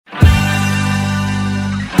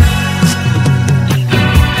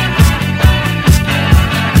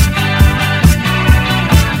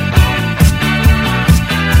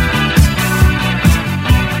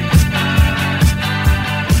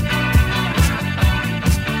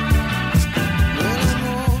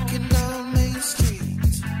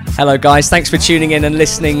Hello guys, thanks for tuning in and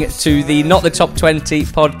listening to the Not the Top 20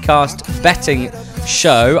 podcast betting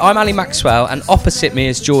show. I'm Ali Maxwell and opposite me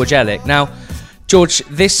is George Ellick. Now, George,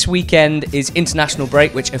 this weekend is international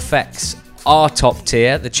break, which affects our top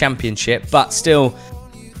tier, the Championship, but still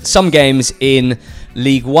some games in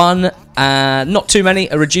League One, not too many,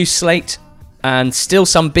 a reduced slate, and still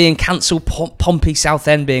some being cancelled, Pompey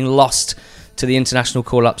Southend being lost to the international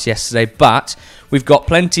call-ups yesterday, but we've got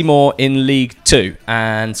plenty more in League 2,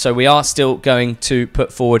 and so we are still going to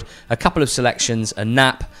put forward a couple of selections, a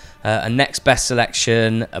NAP, a next best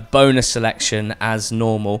selection, a bonus selection as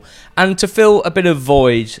normal, and to fill a bit of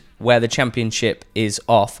void where the Championship is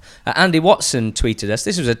off. Andy Watson tweeted us.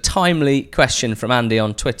 This was a timely question from Andy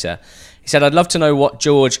on Twitter. He said, I'd love to know what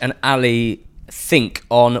George and Ali think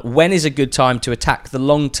on when is a good time to attack the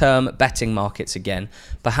long-term betting markets again,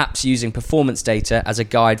 perhaps using performance data as a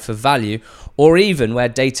guide for value, or even where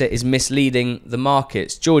data is misleading the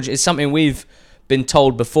markets. George, it's something we've been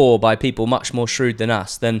told before by people much more shrewd than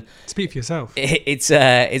us. Then speak for yourself.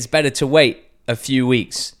 It's better to wait a few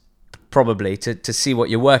weeks, probably, to see what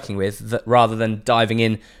you're working with, rather than diving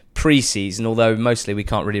in pre-season, although mostly we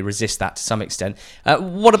can't really resist that to some extent.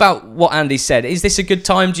 What about what Andy said? Is this a good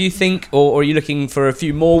time, do you think, or are you looking for a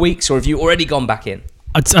few more weeks, or have you already gone back in?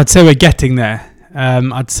 I'd say we're getting there.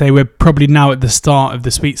 I'd say we're probably now at the start of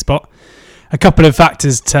the sweet spot. A couple of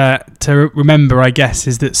factors to remember, I guess,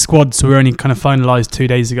 is that squads were only kind of finalised 2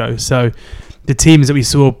 days ago. So the teams that we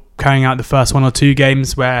saw carrying out the first 1 or 2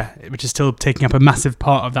 games, which is still taking up a massive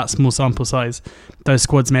part of that small sample size, those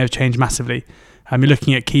squads may have changed massively. You're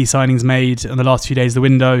looking at key signings made in the last few days of the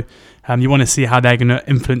window. You want to see how they're going to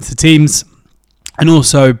influence the teams. And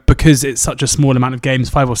also, because it's such a small amount of games,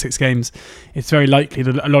 5 or 6 games, it's very likely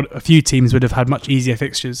that a few teams would have had much easier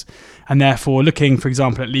fixtures. And therefore, looking, for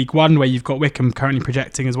example, at League One, where you've got Wycombe currently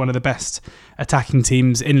projecting as one of the best attacking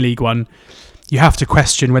teams in League One, you have to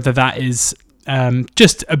question whether that is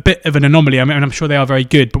just a bit of an anomaly. I mean, I'm sure they are very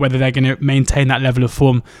good, but whether they're going to maintain that level of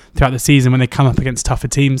form throughout the season when they come up against tougher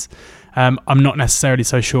teams, I'm not necessarily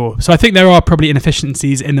so sure. So I think there are probably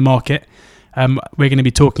inefficiencies in the market. We're going to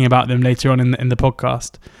be talking about them later on in the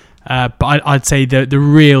podcast. But I'd say the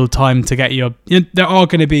real time to get there are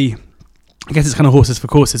going to be, I guess it's kind of horses for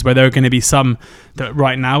courses, where there are going to be some that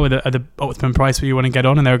right now are the optimum price where you want to get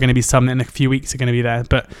on, and there are going to be some that in a few weeks are going to be there.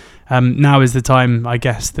 But now is the time, I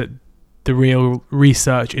guess, that the real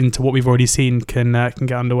research into what we've already seen can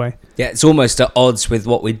get underway. Yeah, it's almost at odds with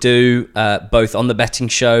what we do, both on the betting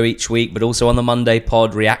show each week, but also on the Monday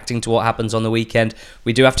pod, reacting to what happens on the weekend.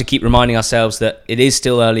 We do have to keep reminding ourselves that it is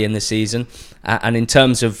still early in the season, and in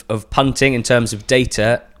terms of punting, in terms of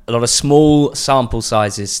data, a lot of small sample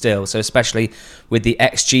sizes still. So especially with the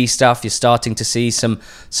XG stuff, you're starting to see some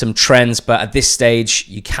trends, but at this stage,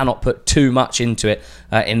 you cannot put too much into it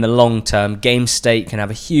in the long term. Game state can have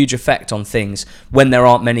a huge effect on things when there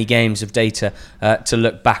aren't many games of data to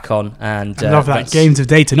look back on. And I love that. Games of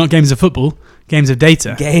data, not games of football. Games of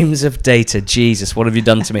data. Games of data. Jesus, what have you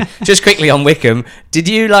done to me? Just quickly on Wycombe, did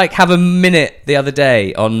you have a minute the other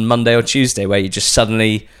day on Monday or Tuesday where you just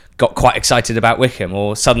suddenly got quite excited about Wycombe,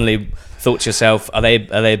 or suddenly thought to yourself, are they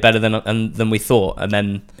better than we thought? And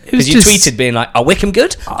then because you tweeted being like, are Wycombe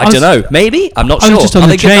good? I don't know, maybe, I'm not sure. I was just on are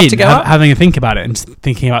the they good enough train to go out? having a think about it and just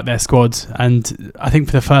thinking about their squads, and I think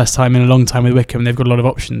for the first time in a long time with Wycombe, they've got a lot of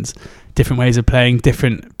options, different ways of playing,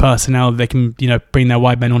 different personnel. They can bring their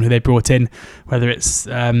wide men on who they brought in, whether it's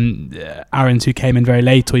Aarons, who came in very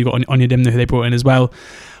late, or you've got Onyedimna, who they brought in as well.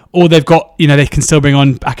 Or they've got, they can still bring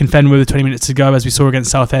on Akinfenwa with 20 minutes to go, as we saw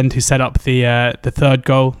against Southend, who set up the third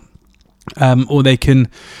goal. Or they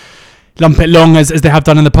can lump it long, as they have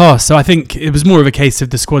done in the past. So I think it was more of a case of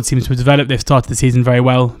the squad seems to have developed. They've started the season very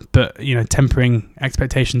well, but tempering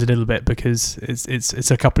expectations a little bit, because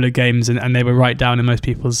it's a couple of games, and they were right down in most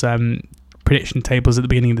people's prediction tables at the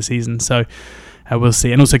beginning of the season. So we'll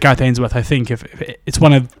see. And also Gareth Ainsworth, I think, if it's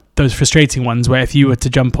one of those frustrating ones where if you were to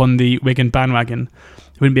jump on the Wigan bandwagon,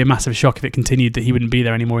 it wouldn't be a massive shock if it continued that he wouldn't be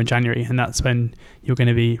there anymore in January, and that's when you're going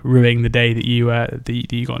to be ruining the day that you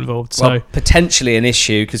got involved. Well, so potentially an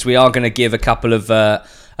issue, because we are going to give a couple of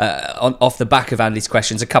off the back of Andy's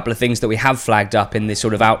questions, a couple of things that we have flagged up in this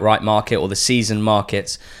sort of outright market or the season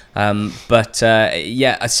markets. But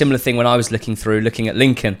a similar thing when I was looking at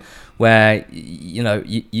Lincoln, where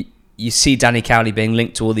you see Danny Cowley being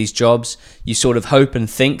linked to all these jobs. You sort of hope and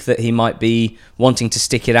think that he might be wanting to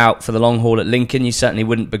stick it out for the long haul at Lincoln. You certainly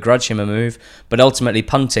wouldn't begrudge him a move. But ultimately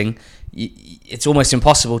punting, it's almost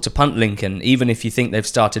impossible to punt Lincoln, even if you think they've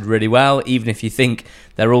started really well, even if you think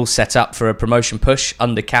they're all set up for a promotion push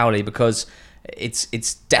under Cowley, because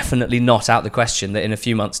it's definitely not out the question that in a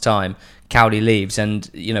few months' time Cowley leaves. And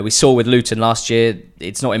we saw with Luton last year,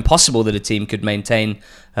 it's not impossible that a team could maintain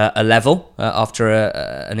a level after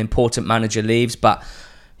an important manager leaves, but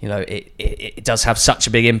it does have such a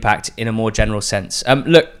big impact in a more general sense.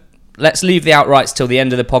 Look, let's leave the outrights till the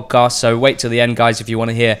end of the podcast, so wait till the end, guys, if you want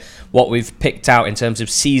to hear what we've picked out in terms of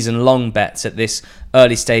season-long bets at this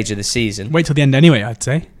early stage of the season. Wait till the end anyway, I'd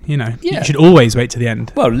say. You should always wait till the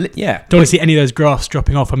end. Well, yeah. Don't want to see any of those graphs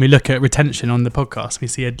dropping off when we look at retention on the podcast. We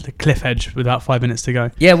see a cliff edge with about 5 minutes to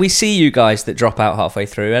go. Yeah, we see you guys that drop out halfway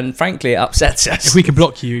through, and frankly, it upsets us. If we could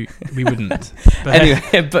block you, we wouldn't. But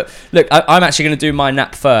anyway, but look, I'm actually going to do my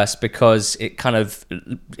nap first because it kind of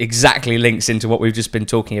exactly links into what we've just been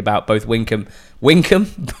talking about, both Wickham.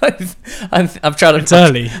 Both. I've tried to. It's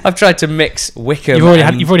early. I've tried to mix Wickham.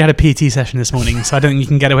 You've already had a PT session this morning, so I don't think you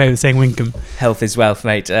can get away with saying Wickham. Health is wealth,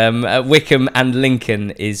 mate. Wickham and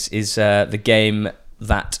Lincoln is the game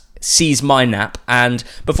that sees my nap. And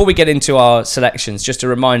before we get into our selections, just a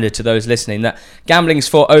reminder to those listening that gambling's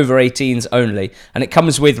for over 18s only, and it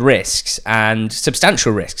comes with risks and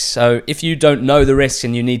substantial risks. So if you don't know the risks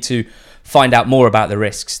and you need to find out more about the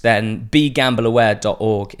risks, then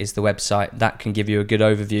begambleaware.org is the website that can give you a good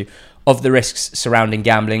overview of the risks surrounding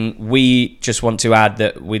gambling. We just want to add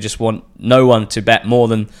that we just want no one to bet more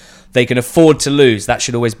than they can afford to lose. That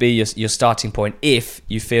should always be your starting point if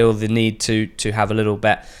you feel the need to have a little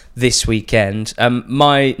bet this weekend.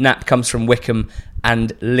 My nap comes from Wickham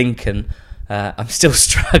and Lincoln. I'm still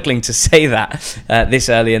struggling to say that this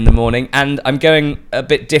early in the morning, and I'm going a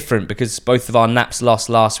bit different because both of our naps lost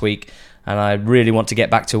last week, and I really want to get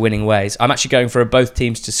back to winning ways. I'm actually going for both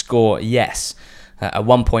teams to score yes, a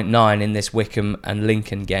 1.9 in this Wickham and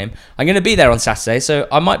Lincoln game. I'm going to be there on Saturday, so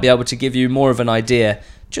I might be able to give you more of an idea,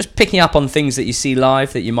 just picking up on things that you see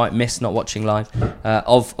live that you might miss not watching live,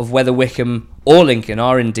 of whether Wickham or Lincoln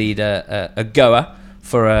are indeed a goer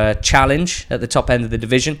for a challenge at the top end of the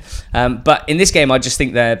division. But in this game, I just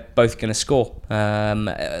think they're both going to score.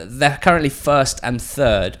 They're currently first and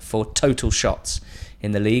third for total shots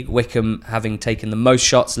in the league. Wickham having taken the most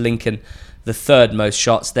shots, Lincoln the third most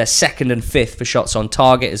shots. They're second and fifth for shots on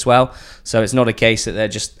target as well. So it's not a case that they're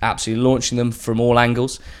just absolutely launching them from all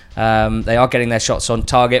angles. They are getting their shots on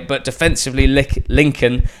target, but defensively,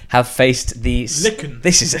 Lincoln have faced the...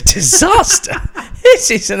 This is a disaster.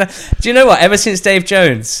 Do you know what? Ever since Dave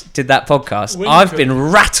Jones did that podcast, I've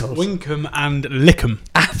been rattled. Wickham and Lickham.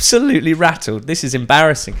 Absolutely rattled. This is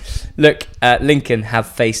embarrassing. Look, Lincoln have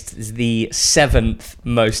faced the 7th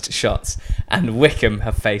most shots, and Wickham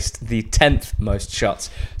have faced the 10th most shots.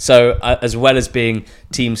 So, as well as being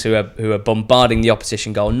teams who are bombarding the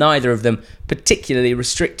opposition goal, neither of them particularly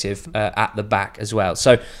restrictive at the back as well.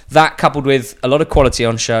 So that, coupled with a lot of quality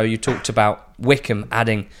on show, you talked about Wickham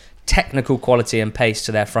adding technical quality and pace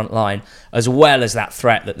to their front line, as well as that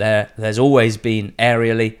threat that there's always been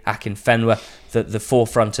aerially. Akinfenwa, the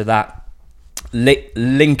forefront of that.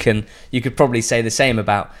 Lincoln, you could probably say the same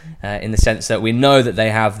about, in the sense that we know that they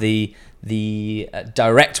have the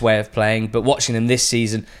direct way of playing, but watching them this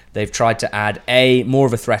season, they've tried to add A, more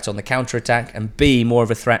of a threat on the counter-attack, and B, more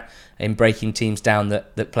of a threat in breaking teams down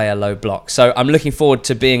that play a low block. So I'm looking forward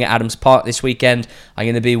to being at Adams Park this weekend. I'm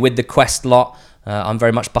going to be with the Quest lot. I'm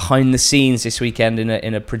very much behind the scenes this weekend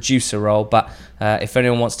in a producer role, but if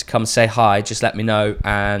anyone wants to come say hi, just let me know,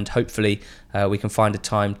 and hopefully we can find a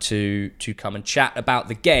time to come and chat about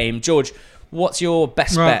the game. George, what's your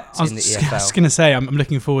best bet in the EFL? I was going to say, I'm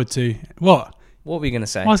looking forward to... What? What were you going to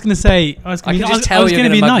say? I was going to say... I was going to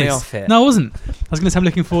be nice. Me off here. No, I wasn't. I was going to say I'm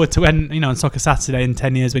looking forward to when, on Soccer Saturday in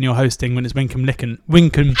 10 years when you're hosting, when it's Wickham Lickham,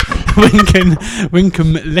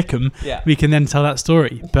 yeah. We can then tell that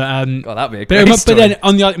story. But God, that'd be a great story. But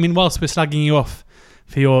then, whilst we're slagging you off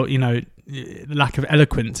for your, lack of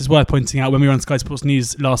eloquence, it's worth pointing out when we were on Sky Sports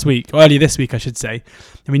News last week, or earlier this week, I should say,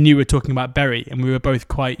 and we knew we were talking about Bury, and we were both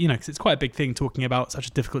quite, because it's quite a big thing talking about such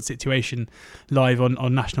a difficult situation live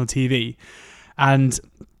on national TV. And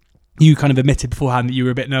you kind of admitted beforehand that you were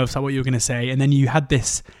a bit nervous about what you were going to say, and then you had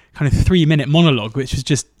this kind of 3-minute monologue, which was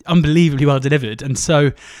just unbelievably well delivered and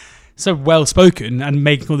so well spoken and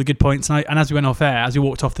making all the good points. And as we went off air, as we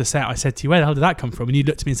walked off the set, I said to you, "Where the hell did that come from?" And you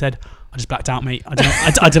looked at me and said, "I just blacked out, mate. I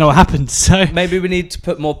don't know what happened." So maybe we need to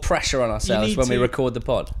put more pressure on ourselves when we record the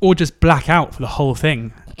pod, or just black out for the whole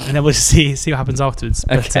thing, and then we'll see what happens afterwards.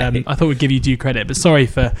 But okay. I thought we'd give you due credit. But sorry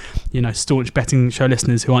for staunch betting show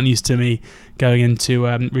listeners who aren't used to me going into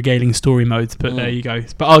regaling story mode. But there you go.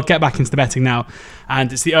 But I'll get back into the betting now,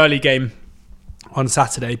 and it's the early game on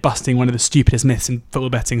Saturday, busting one of the stupidest myths in football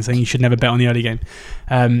betting, saying you should never bet on the early game.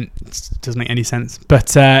 It doesn't make any sense.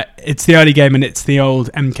 But it's the early game, and it's the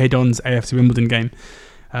old MK Dons AFC Wimbledon game.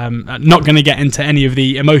 Not going to get into any of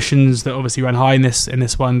the emotions that obviously ran high in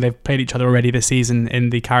this one. They've played each other already this season in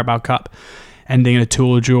the Carabao Cup, ending in a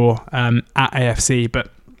 2-2 draw at AFC.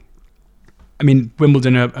 But I mean,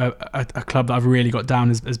 Wimbledon are a club that I've really got down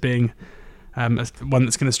as being as one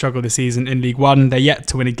that's going to struggle this season in League One. They're yet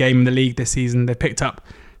to win a game in the league this season. They picked up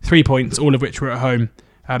 3 points, all of which were at home.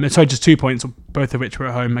 Just 2 points, both of which were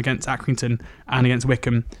at home against Accrington and against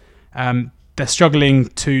Wickham. They're struggling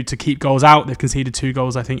to keep goals out. They've conceded 2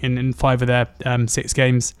 goals, I think, in 5 of their 6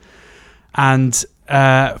 games. And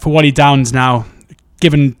for Wally Downs now,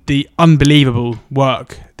 given the unbelievable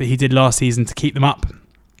work that he did last season to keep them up,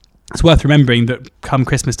 it's worth remembering that come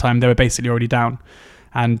Christmas time, they were basically already down.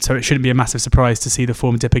 And so it shouldn't be a massive surprise to see the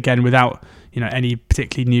form dip again without any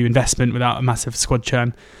particularly new investment, without a massive squad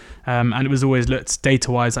churn. And it was always looked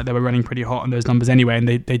data-wise like they were running pretty hot on those numbers anyway, and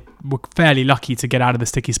they were fairly lucky to get out of the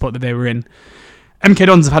sticky spot that they were in. MK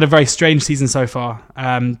Dons have had a very strange season so far.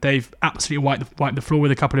 They've absolutely wiped the floor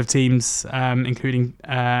with a couple of teams, including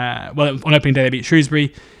on opening day they beat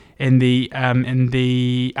Shrewsbury. At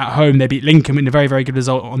home they beat Lincoln in a very, very good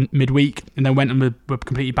result on midweek, and then went and were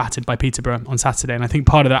completely battered by Peterborough on Saturday. And I think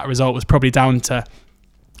part of that result was probably down to,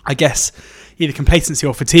 I guess, either complacency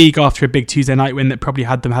or fatigue after a big Tuesday night win that probably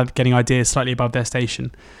had them getting ideas slightly above their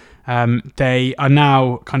station. They are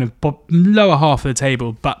now kind of lower half of the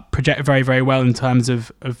table, but project very, very well in terms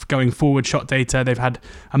of going forward shot data. They've had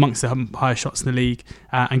amongst the highest shots in the league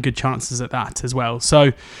and good chances at that as well.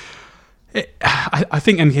 So I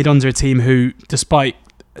think MK Dons are a team who, despite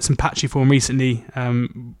some patchy form recently,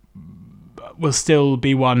 will still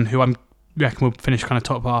be one who I reckon will finish kind of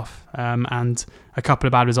top half. And a couple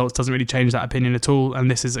of bad results doesn't really change that opinion at all. And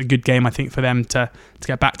this is a good game, I think, for them to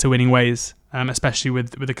get back to winning ways, especially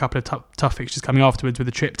with a couple of tough fixtures coming afterwards, with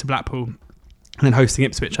a trip to Blackpool and then hosting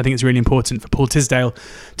Ipswich. I think it's really important for Paul Tisdale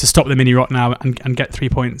to stop the mini-rot now and get 3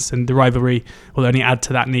 points, and the rivalry will only add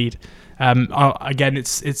to that need. Again,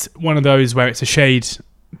 it's one of those where it's a shade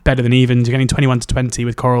better than even. You're getting 21-20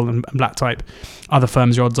 with Coral and Black Type. Other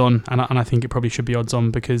firms are odds on, and I think it probably should be odds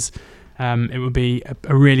on, because it would be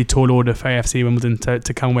a really tall order for AFC Wimbledon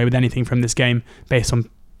to come away with anything from this game based on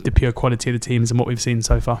the pure quality of the teams and what we've seen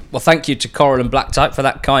so far. Well, thank you to Coral and Black Type for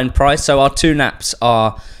that kind price. So our 2 naps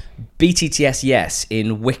are BTTS yes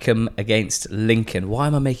in Wickham against Lincoln. Why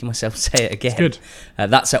am I making myself say it again? It's good.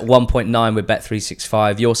 That's at 1.9 with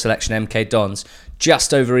Bet365. Your selection, MK Dons,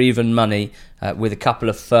 just over even money with a couple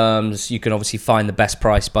of firms. You can obviously find the best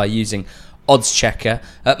price by using Odds Checker.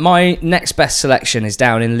 My next best selection is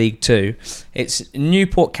down in League 2. It's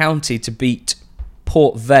Newport County to beat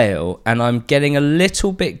Port Vale, and I'm getting a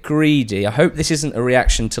little bit greedy. I hope this isn't a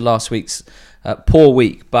reaction to last week's poor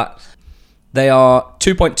week, but they are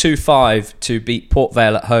 2.25 to beat Port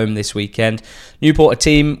Vale at home this weekend. Newport, a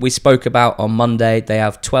team we spoke about on Monday. They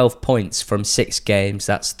have 12 points from 6 games.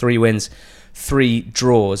 That's 3 wins, 3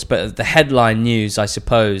 draws. But the headline news, I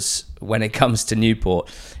suppose, when it comes to Newport,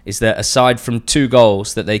 is that aside from 2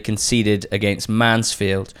 goals that they conceded against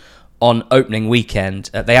Mansfield on opening weekend,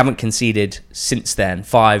 they haven't conceded since then.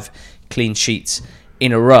 5 clean sheets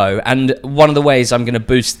in a row. And one of the ways I'm going to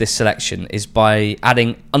boost this selection is by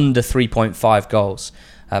adding under 3.5 goals.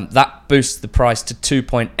 That boosts the price to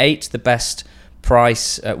 2.8, the best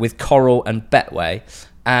price with Coral and Betway.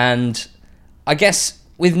 And I guess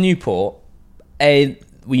with Newport, they're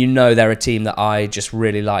a team that I just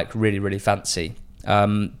really like, really, really fancy.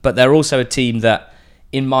 But they're also a team that,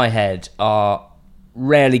 in my head, are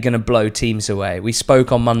rarely going to blow teams away. We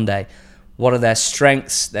spoke on Monday. What are their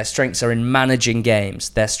strengths? Their strengths are in managing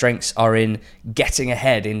games. Their strengths are in getting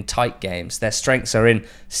ahead in tight games. Their strengths are in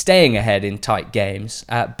staying ahead in tight games.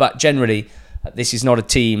 But generally, this is not a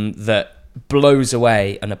team that blows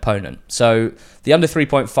away an opponent. So the under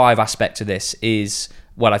 3.5 aspect to this is,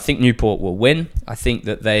 well, I think Newport will win. I think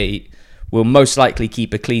that they will most likely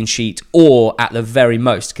keep a clean sheet, or at the very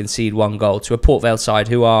most concede 1 goal to a Port Vale side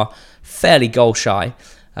who are fairly goal shy.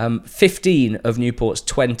 15 of Newport's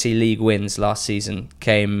 20 league wins last season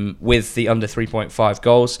came with the under 3.5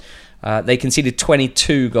 goals. They conceded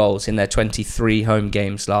 22 goals in their 23 home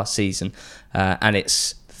games last season, and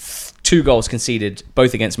it's 2 goals conceded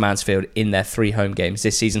both against Mansfield in their 3 home games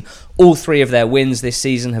this season. All 3 of their wins this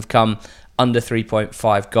season have come under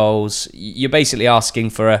 3.5 goals. You're basically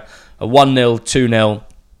asking for a 1-0, 2-0,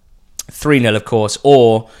 3-0, of course,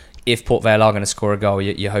 or if Port Vale are going to score a goal,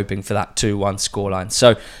 you're hoping for that 2-1 scoreline.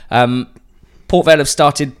 So Port Vale have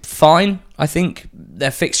started fine, I think.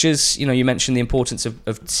 their fixtures, you mentioned the importance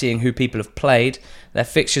of seeing who people have played. Their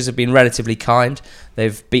fixtures have been relatively kind.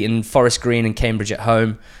 They've beaten Forest Green and Cambridge at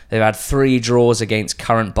home. They've had 3 draws against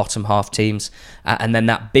current bottom half teams. And then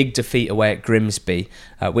that big defeat away at Grimsby,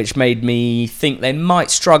 which made me think they might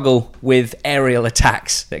struggle with aerial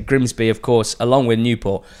attacks. That Grimsby, of course, along with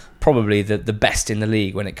Newport, probably the best in the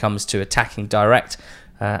league when it comes to attacking direct.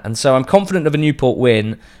 And so I'm confident of a Newport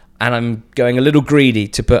win. And I'm going a little greedy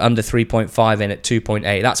to put under 3.5 in at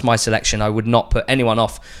 2.8. That's my selection. I would not put anyone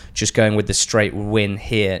off just going with the straight win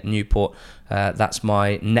here, Newport. That's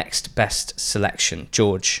my next best selection.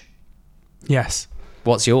 George? Yes.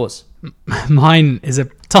 What's yours? Mine is a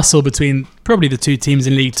tussle between probably the 2 teams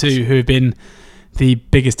in League 2 who have been the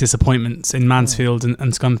biggest disappointments in Mansfield and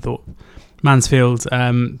Scunthorpe. Mansfield,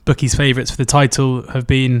 bookies' favourites for the title, have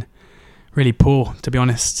been really poor, to be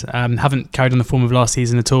honest. Haven't carried on the form of last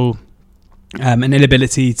season at all. An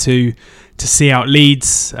inability to see out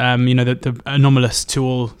leads. The anomalous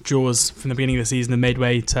 2-2 draws from the beginning of the season have made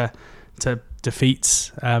way to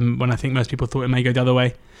defeats when I think most people thought it may go the other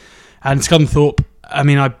way. And Scunthorpe,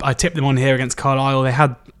 I tipped them on here against Carlisle. They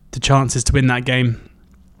had the chances to win that game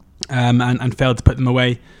and failed to put them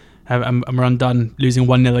away and were undone, losing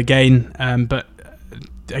 1-0 again. But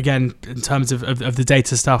again, in terms of the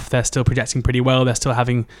data stuff, they're still projecting pretty well. They're still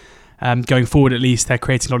having, going forward at least, they're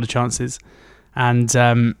creating a lot of chances. And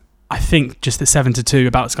I think just the 7-2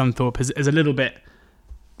 about Scunthorpe is a little bit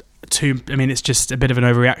too... it's just a bit of an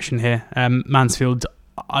overreaction here. Mansfield,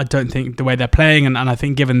 I don't think the way they're playing, and I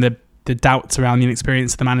think given the doubts around the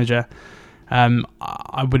inexperience of the manager,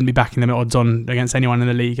 I wouldn't be backing them at odds on against anyone in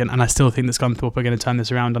the league. And I still think that Scunthorpe are going to turn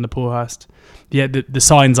this around under Paulhurst. Yeah, the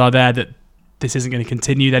signs are there that this isn't going to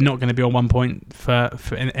continue. They're not going to be on 1 point for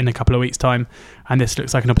in a couple of weeks' time, and this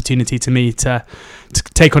looks like an opportunity to me to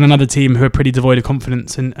take on another team who are pretty devoid of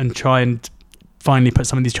confidence and try and finally put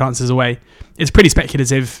some of these chances away. It's pretty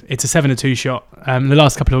speculative. It's a 7-2 shot. The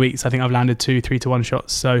last couple of weeks, I think I've landed 2 3-1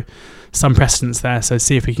 shots, so some precedence there. So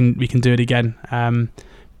see if we can do it again. And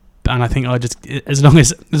I think I'll just as long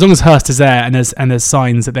as Hurst is there and there's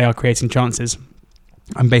signs that they are creating chances,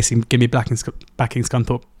 I'm basically going to be backing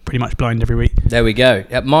Scunthorpe pretty much blind every week. There we go.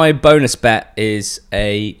 My bonus bet is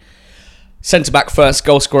a centre-back first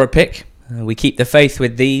goal scorer pick. We keep the faith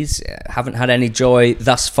with these. Haven't had any joy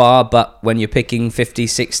thus far, but when you're picking 50,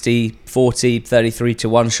 60, 40, 33 to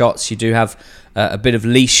 1 shots, you do have a bit of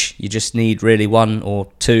leash. You just need really 1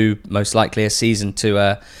 or 2, most likely a season,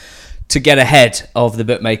 to get ahead of the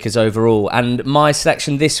bookmakers overall. And my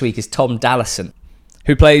selection this week is Tom Dallison,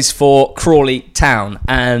 who plays for Crawley Town.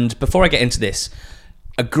 And before I get into this,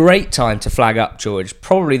 a great time to flag up, George.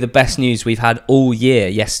 Probably the best news we've had all year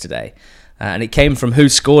yesterday. And it came from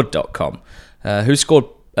WhoScored.com.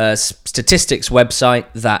 WhoScored statistics website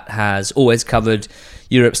that has always covered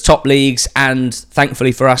Europe's top leagues and,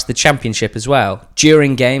 thankfully for us, the Championship as well.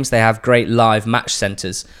 During games, they have great live match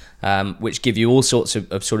centres, which give you all sorts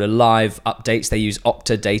of sort of live updates. They use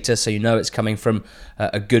Opta data, so you know it's coming from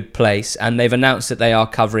a good place. And they've announced that they are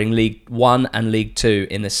covering League 1 and League 2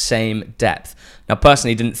 in the same depth. Now,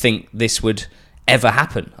 personally, didn't think this would ever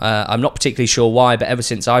happen. I'm not particularly sure why, but ever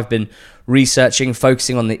since I've been researching,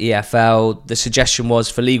 focusing on the EFL, the suggestion was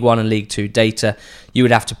for League 1 and League 2 data, you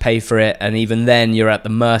would have to pay for it, and even then you're at the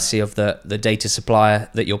mercy of the data supplier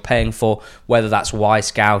that you're paying for, whether that's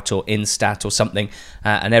Y-Scout or Instat or something,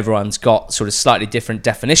 and everyone's got sort of slightly different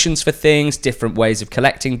definitions for things, different ways of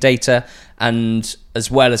collecting data, and as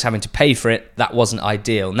well as having to pay for it, that wasn't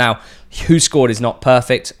ideal. Now, WhoScored is not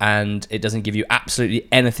perfect, and it doesn't give you absolutely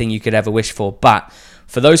anything you could ever wish for, but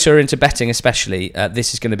for those who are into betting especially,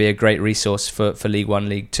 this is going to be a great resource for League 1,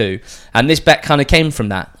 League 2. And this bet kind of came from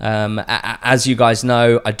that. As you guys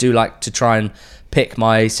know, I do like to try and pick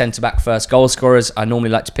my centre-back first goal scorers. I normally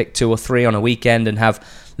like to pick 2 or 3 on a weekend and have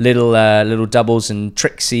little doubles and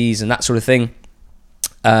tricksies and that sort of thing.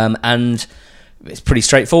 And it's pretty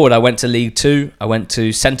straightforward. I went to League 2, I went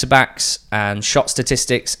to centre-backs and shot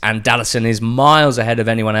statistics, and Dallison is miles ahead of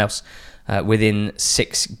anyone else. Within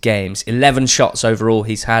 6 games. 11 shots overall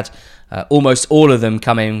he's had, almost all of them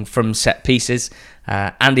coming from set pieces.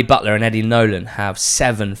 Andy Butler and Eddie Nolan have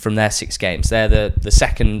 7 from their 6 games. They're the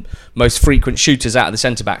second most frequent shooters out of the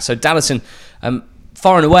centre-back. So Dallison,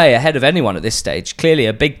 far and away ahead of anyone at this stage. Clearly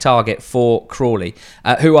a big target for Crawley,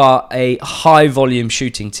 who are a high-volume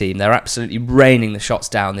shooting team. They're absolutely raining the shots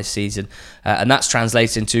down this season, and that's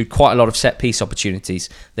translated into quite a lot of set-piece opportunities.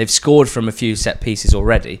 They've scored from a few set pieces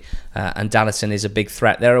already, and Dallison is a big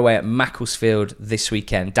threat. They're away at Macclesfield this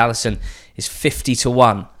weekend. Dallison is 50 to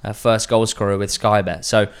 1, first goal scorer with Sky Bet.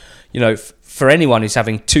 So, for anyone who's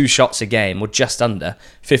having 2 shots a game or just under,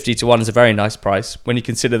 50-1 is a very nice price when you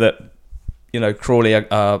consider that, Crawley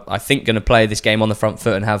are I think going to play this game on the front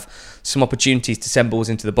foot and have some opportunities to send balls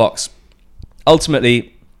into the box.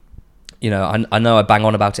 Ultimately, I know I bang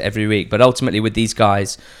on about it every week, but ultimately with these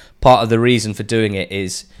guys, part of the reason for doing it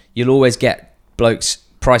is you'll always get blokes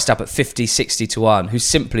priced up at 50-60-1 who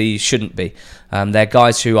simply shouldn't be. They're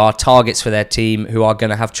guys who are targets for their team, who are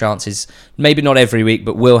going to have chances, maybe not every week,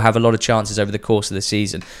 but will have a lot of chances over the course of the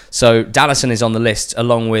season. So Dallison is on the list,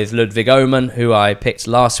 along with Ludwig Oman, who I picked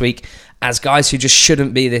last week, as guys who just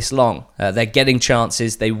shouldn't be this long. They're getting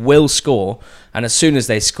chances, they will score, and as soon as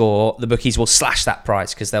they score, the bookies will slash that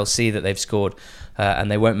price because they'll see that they've scored,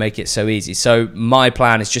 and they won't make it so easy. So my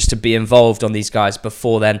plan is just to be involved on these guys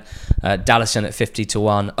before then. Dallison at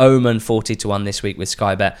 50-1, Oman 40-1 this week with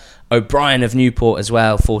Sky Bet, O'Brien of Newport as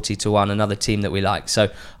well 40-1, another team that we like.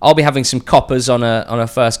 So I'll be having some coppers on a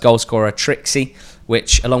first goal scorer, Trixie,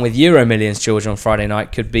 which, along with Euro Millions, George, on Friday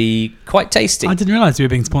night, could be quite tasty. I didn't realise we were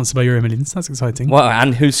being sponsored by Euro Millions. That's exciting. Well,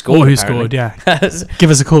 and who scored? Or who scored, yeah. Give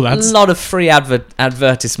us a call, lads. A lot of free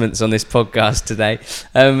advertisements on this podcast today.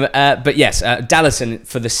 But yes, Dallison,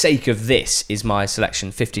 for the sake of this, is my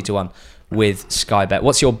selection, 50-1 with Sky Bet.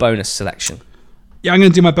 What's your bonus selection? Yeah, I'm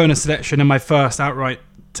going to do my bonus selection and my first outright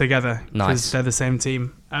together. Nice. Because they're the same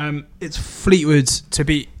team. It's Fleetwood to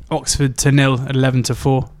beat Oxford 2-0 at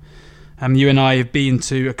 11-4. You and I have been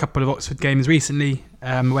to a couple of Oxford games recently.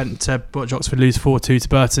 Went to watch Oxford lose 4-2 to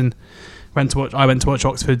Burton. I went to watch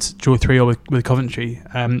Oxford draw 3-0 with Coventry.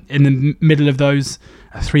 In the middle of those,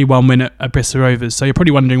 a 3-1 win at Bristol Rovers. So you're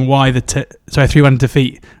probably wondering why 3-1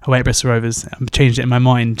 defeat away at Bristol Rovers. I've changed it in my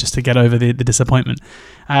mind just to get over the disappointment.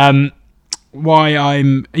 Why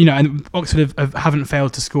I'm, and Oxford haven't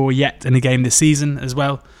failed to score yet in a game this season as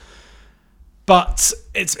well. But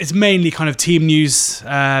it's mainly kind of team news.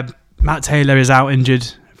 Matt Taylor is out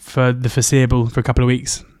injured for the foreseeable for a couple of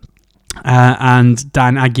weeks. And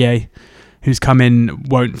Dan Aguier, who's come in,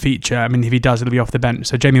 won't feature. I mean, if he does, it'll be off the bench.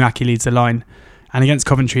 So Jamie Mackie leads the line. And against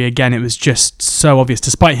Coventry, again, it was just so obvious,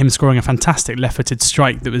 despite him scoring a fantastic left-footed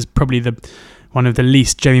strike that was probably one of the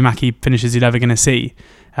least Jamie Mackie finishes you're ever going to see.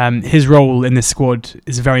 His role in this squad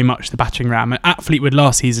is very much the battering ram. At Fleetwood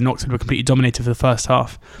last season, Oxford were completely dominated for the first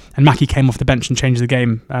half. And Mackie came off the bench and changed the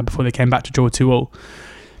game before they came back to draw 2-2.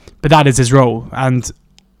 But that is his role, and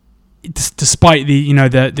despite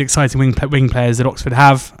the exciting wing players that Oxford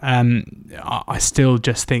have, I still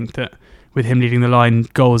just think that with him leading the line,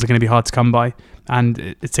 goals are going to be hard to come by,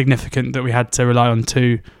 and it's significant that we had to rely on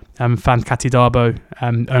 2 Fankati Darboe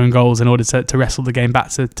own goals in order to wrestle the game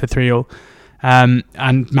back to 3-0.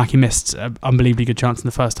 And Mackie missed an unbelievably good chance in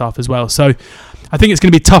the first half as well. So I think it's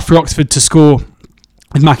going to be tough for Oxford to score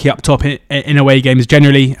with Mackie up top in away games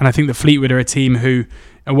generally, and I think that Fleetwood are a team who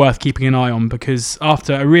are worth keeping an eye on, because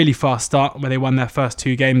after a really fast start where they won their first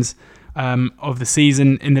 2 games of the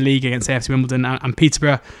season in the league against AFC Wimbledon and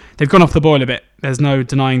Peterborough, they've gone off the boil a bit. There's no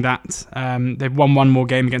denying that. They've won one more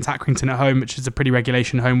game against Accrington at home, which is a pretty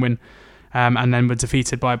regulation home win, and then were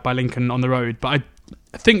defeated by Lincoln on the road. But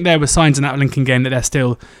I think there were signs in that Lincoln game that they're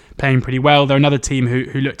still playing pretty well. They're another team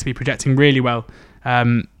who look to be projecting really well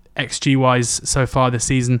XG-wise so far this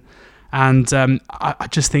season. And I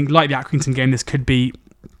just think, like the Accrington game, this could be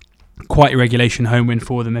quite a regulation home win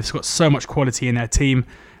for them. They've got so much quality in their team.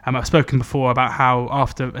 I've spoken before about how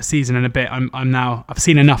after a season and a bit, I've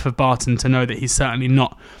seen enough of Barton to know that he's certainly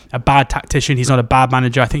not a bad tactician. He's not a bad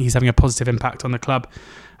manager. I think he's having a positive impact on the club.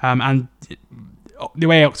 And the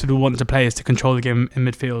way Oxford will want to play is to control the game in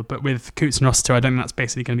midfield. But with Coots and Rossiter, I don't think that's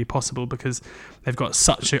basically going to be possible, because they've got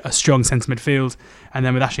such a strong centre midfield. And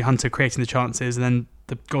then with Ashley Hunter creating the chances, and then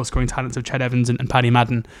the goal-scoring talents of Ched Evans and Paddy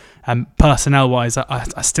Madden, personnel-wise,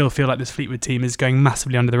 I still feel like this Fleetwood team is going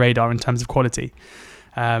massively under the radar in terms of quality.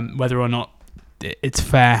 Whether or not it's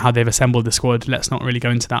fair how they've assembled the squad, let's not really go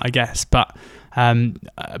into that, I guess. But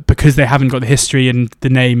because they haven't got the history and the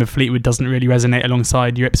name of Fleetwood doesn't really resonate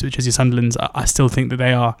alongside your Ipswich's, your Sunderlands, I still think that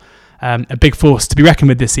they are a big force to be reckoned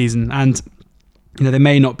with this season. And they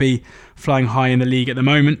may not be flying high in the league at the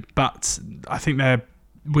moment, but I think there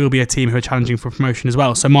will be a team who are challenging for promotion as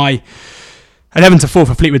well. So my 11-4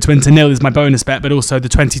 for Fleetwood to win 2-0 is my bonus bet, but also the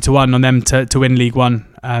 20-1 on them to win League One,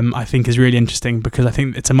 I think is really interesting, because I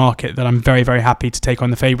think it's a market that I'm very, very happy to take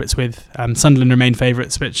on the favourites with. Sunderland remain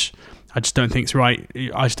favourites, which I just don't think is right.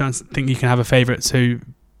 I just don't think you can have a favourites who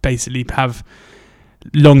basically have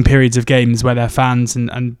long periods of games where their fans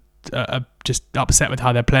and are just upset with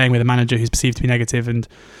how they're playing, with a manager who's perceived to be negative. And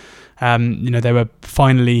they were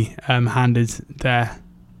finally handed their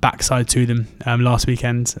backside to them last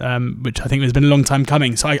weekend, which I think has been a long time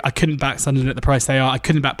coming. So I couldn't back Sunderland at the price they are. I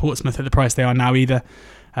couldn't back Portsmouth at the price they are now either.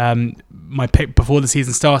 My pick before the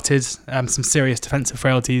season started, some serious defensive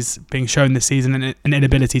frailties being shown this season, and an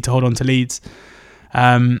inability to hold on to leads,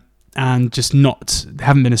 and just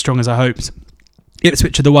haven't been as strong as I hoped.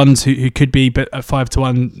 Ipswich are the ones who could be, but at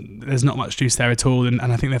 5-1, there's not much juice there at all, and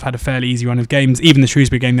I think they've had a fairly easy run of games. Even the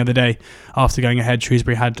Shrewsbury game the other day, after going ahead,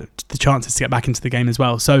 Shrewsbury had the chances to get back into the game as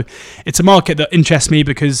well. So it's a market that interests me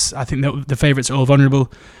because I think that the favourites are all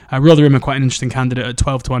vulnerable. Rotherham are quite an interesting candidate at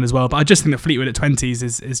 12-1 as well, but I just think that Fleetwood at 20s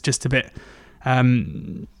is just a bit...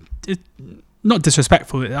 not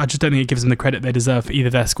disrespectful. I just don't think it gives them the credit they deserve for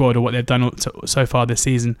either their squad or what they've done so far this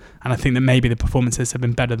season. And I think that maybe the performances have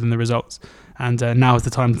been better than the results. And now is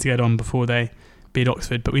the time to get on before they beat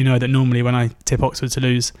Oxford. But we know that normally when I tip Oxford to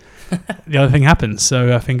lose, the other thing happens.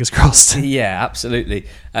 So fingers crossed. Yeah, absolutely.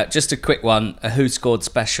 Just a quick one, a Who Scored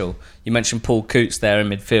special. You mentioned Paul Coutts there in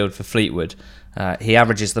midfield for Fleetwood. He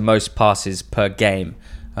averages the most passes per game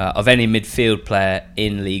of any midfield player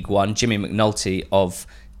in League One. Jimmy McNulty of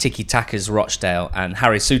Tiki Taka's Rochdale and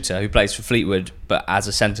Harry Souttar, who plays for Fleetwood but as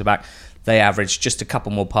a centre-back, they average just a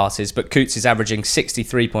couple more passes, but Coutts is averaging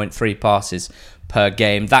 63.3 passes per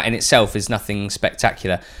game. That in itself is nothing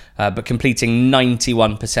spectacular, but completing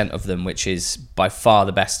 91% of them, which is by far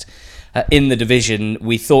the best in the division.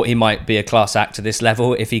 We thought he might be a class act to this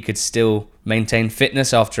level if he could still maintain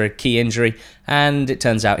fitness after a key injury, and it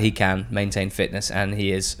turns out he can maintain fitness, and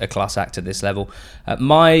he is a class act at this level.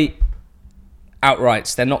 My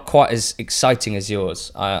outrights, they're not quite as exciting as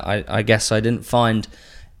yours. I guess I didn't find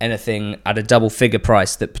anything at a double figure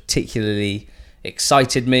price that particularly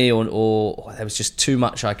excited me, or there was just too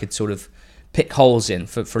much I could sort of pick holes in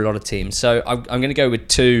for a lot of teams. So I'm going to go with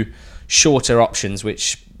two shorter options,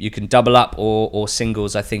 which you can double up, or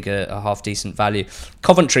singles I think are half decent value.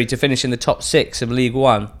 Coventry to finish in the top 6 of League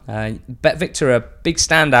One. BetVictor, a big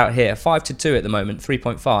standout here, 5-2 at the moment,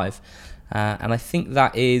 3.5. And I think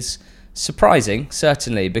that is surprising,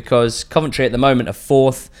 certainly, because Coventry at the moment are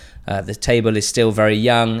 4th. The table is still very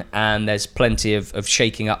young, and there's plenty of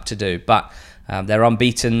shaking up to do. But they're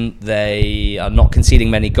unbeaten. They are not conceding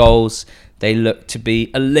many goals. They look to be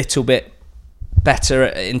a little bit better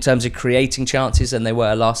in terms of creating chances than they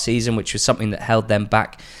were last season, which was something that held them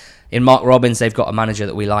back. In Mark Robins, they've got a manager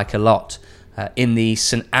that we like a lot. In the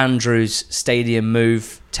St Andrews Stadium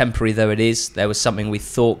move, temporary though it is, there was something we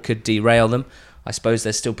thought could derail them. I suppose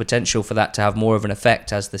there's still potential for that to have more of an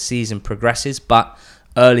effect as the season progresses, but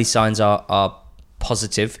early signs are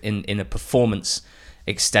positive in a performance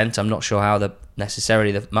extent. I'm not sure how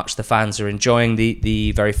much the fans are enjoying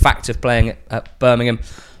the very fact of playing at Birmingham,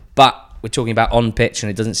 but we're talking about on pitch,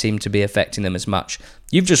 and it doesn't seem to be affecting them as much.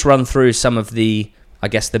 You've just run through some of the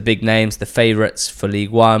big names, the favourites for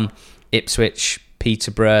League One: Ipswich,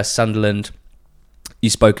 Peterborough, Sunderland.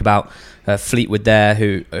 You spoke about Fleetwood there,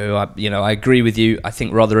 who I agree with you. I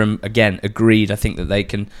think Rotherham, again, agreed. I think that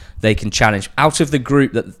they can challenge. Out of the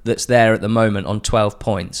group that's there at the moment on 12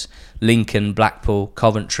 points, Lincoln, Blackpool,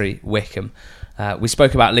 Coventry, Wickham. We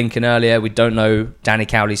spoke about Lincoln earlier. We don't know Danny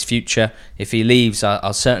Cowley's future. If he leaves,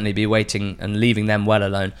 I'll certainly be waiting and leaving them well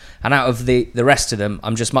alone. And out of the rest of them,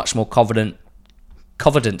 I'm just much more confident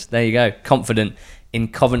in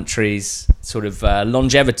Coventry's sort of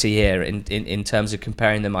longevity here in terms of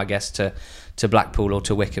comparing them, I guess, to Blackpool or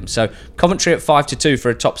to Wickham. So Coventry at 5-2 for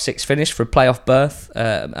a top 6 finish, for a playoff berth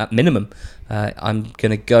at minimum. I'm going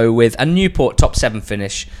to go with a Newport top 7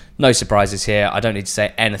 finish. No surprises here. I don't need to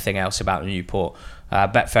say anything else about Newport.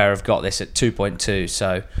 Betfair have got this at 2.2,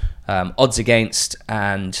 so odds against,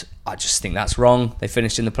 and I just think that's wrong. They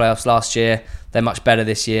finished in the playoffs last year. They're much better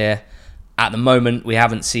this year. At the moment, we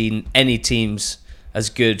haven't seen any teams as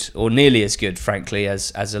good, or nearly as good, frankly,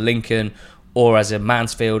 as a Lincoln, or as a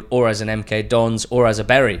Mansfield, or as an MK Dons, or as a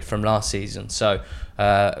Bury from last season. So,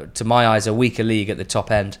 to my eyes, a weaker league at the top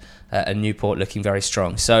end, and Newport looking very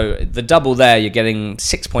strong. So, the double there, you're getting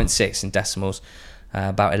 6.6 in decimals,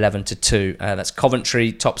 about 11-2. That's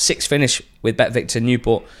Coventry, top 6 finish with BetVictor.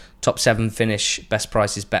 Newport, top 7 finish, best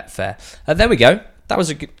prices Betfair. There we go. That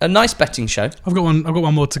was a nice betting show. I've got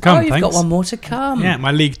one more to come. Oh, you've got one more to come. Yeah,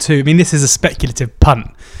 my League 2. I mean, this is a speculative punt.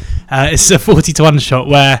 It's a 40-1 shot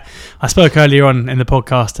where I spoke earlier on in the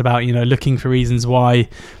podcast about, looking for reasons why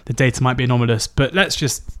the data might be anomalous. But let's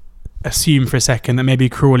just assume for a second that maybe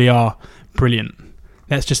Crawley are brilliant.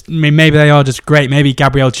 Maybe they are just great. Maybe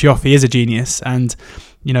Gabriel Cioffi is a genius, and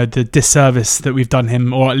the disservice that we've done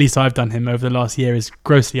him, or at least I've done him over the last year, is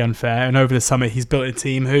grossly unfair. And over the summer, he's built a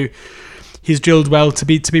team who he's drilled well to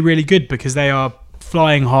be really good, because they are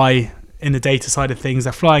flying high in the data side of things.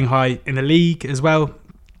 They're flying high in the league as well.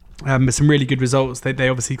 With some really good results. They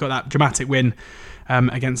obviously got that dramatic win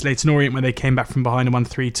against Leyton Orient when they came back from behind and won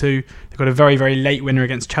 3-2. They've got a very, very late winner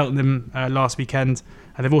against Cheltenham last weekend.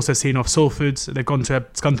 And they've also seen off Salford. They've gone to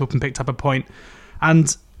Scunthorpe and picked up a point.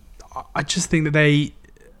 And I just think that they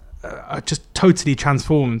are just totally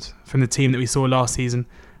transformed from the team that we saw last season.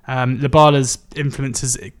 Labala's influence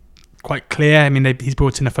is quite clear. I mean, he's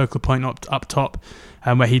brought in a focal point up top,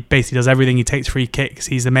 where he basically does everything. He takes free kicks.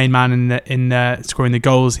 He's the main man in scoring the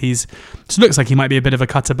goals. He's just looks like he might be a bit of a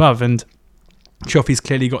cut above, and Choffy's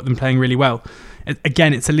clearly got them playing really well.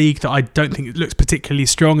 Again, it's a league that I don't think it looks particularly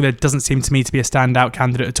strong. There doesn't seem to me to be a standout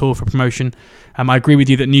candidate at all for promotion. I agree with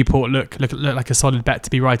you that Newport look like a solid bet to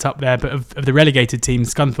be right up there, but of the relegated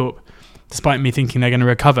teams, Scunthorpe, despite me thinking they're going to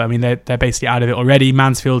recover, I mean, they're basically out of it already.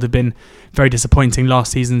 Mansfield have been very disappointing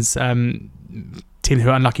last season's team who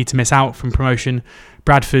are unlucky to miss out from promotion.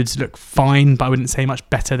 Bradford's look fine, but I wouldn't say much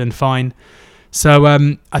better than fine. So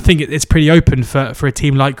I think it's pretty open for a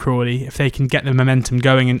team like Crawley, if they can get the momentum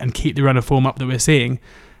going and keep the run of form up that we're seeing.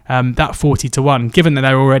 That 40-1, given that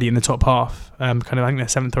they're already in the top half, I think they're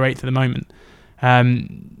 7th or 8th at the moment.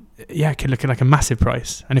 It could look like a massive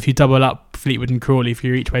price. And if you double up Fleetwood and Crawley, if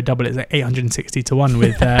you each way double it, it's like 860-1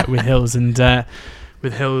 with Hills and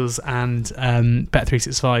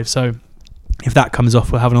Bet365. So if that comes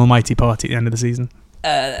off, we'll have an almighty party at the end of the season.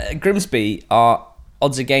 Grimsby are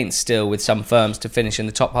odds against still with some firms to finish in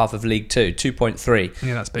the top half of League 2, 2.3.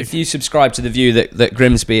 Yeah, that's big. If you subscribe to the view that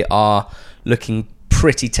Grimsby are looking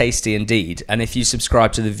pretty tasty indeed, and if you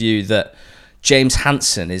subscribe to the view that James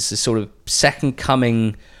Hansen is the sort of second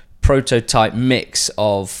coming prototype mix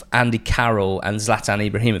of Andy Carroll and Zlatan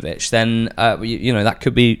Ibrahimovic, then that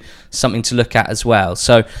could be something to look at as well.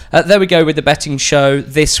 So there we go with the betting show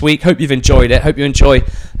this week. Hope you've enjoyed it. Hope you enjoy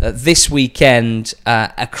this weekend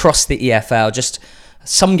across the EFL. Just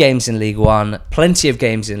some games in League 1, plenty of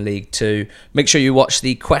games in League 2. Make sure you watch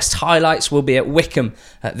the Quest highlights. We'll be at Wycombe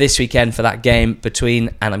this weekend for that game between,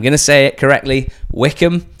 and I'm going to say it correctly,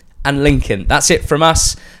 Wycombe and Lincoln. That's it from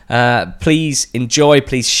us. Please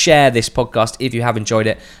share this podcast if you have enjoyed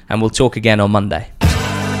it, and we'll talk again on Monday.